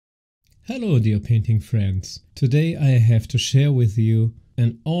Hello dear painting friends. Today I have to share with you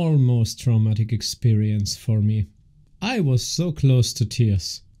an almost traumatic experience for me. I was so close to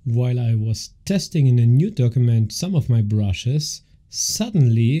tears. While I was testing in a new document some of my brushes,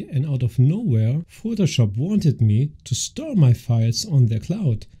 suddenly and out of nowhere Photoshop wanted me to store my files on their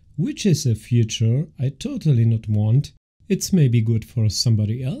cloud, which is a feature I totally not want. It's maybe good for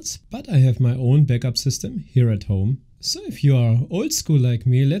somebody else, but I have my own backup system here at home. So if you are old school like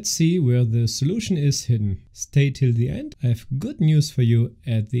me, let's see where the solution is hidden. Stay till the end, I have good news for you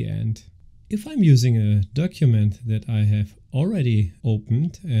at the end. If I'm using a document that I have already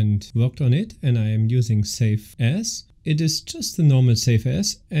opened and worked on it and I am using Save As, it is just a normal Save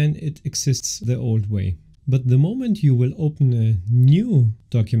As and it exists the old way. But the moment you will open a new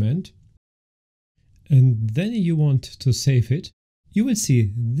document and then you want to save it, you will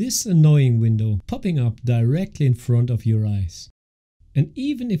see this annoying window popping up directly in front of your eyes. And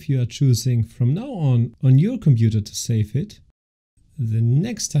even if you are choosing from now on your computer to save it, the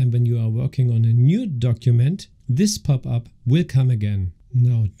next time when you are working on a new document, this pop-up will come again.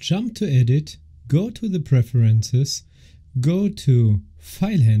 Now jump to Edit, go to the Preferences, go to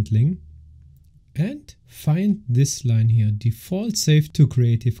File Handling and find this line here, Default Save to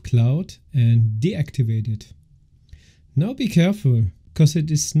Creative Cloud, and deactivate it. Now be careful, because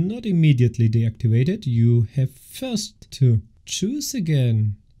it is not immediately deactivated. You have first to choose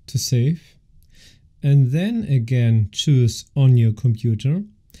again to save and then again choose on your computer,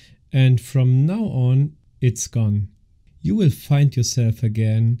 and from now on it's gone. You will find yourself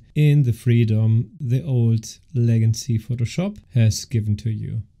again in the freedom the old legacy Photoshop has given to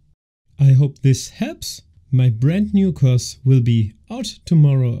you. I hope this helps. My brand new course will be out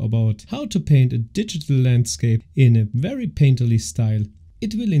tomorrow about how to paint a digital landscape in a very painterly style.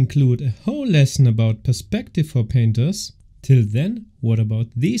 It will include a whole lesson about perspective for painters. Till then, what about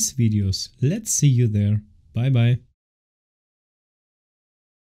these videos? Let's see you there. Bye bye.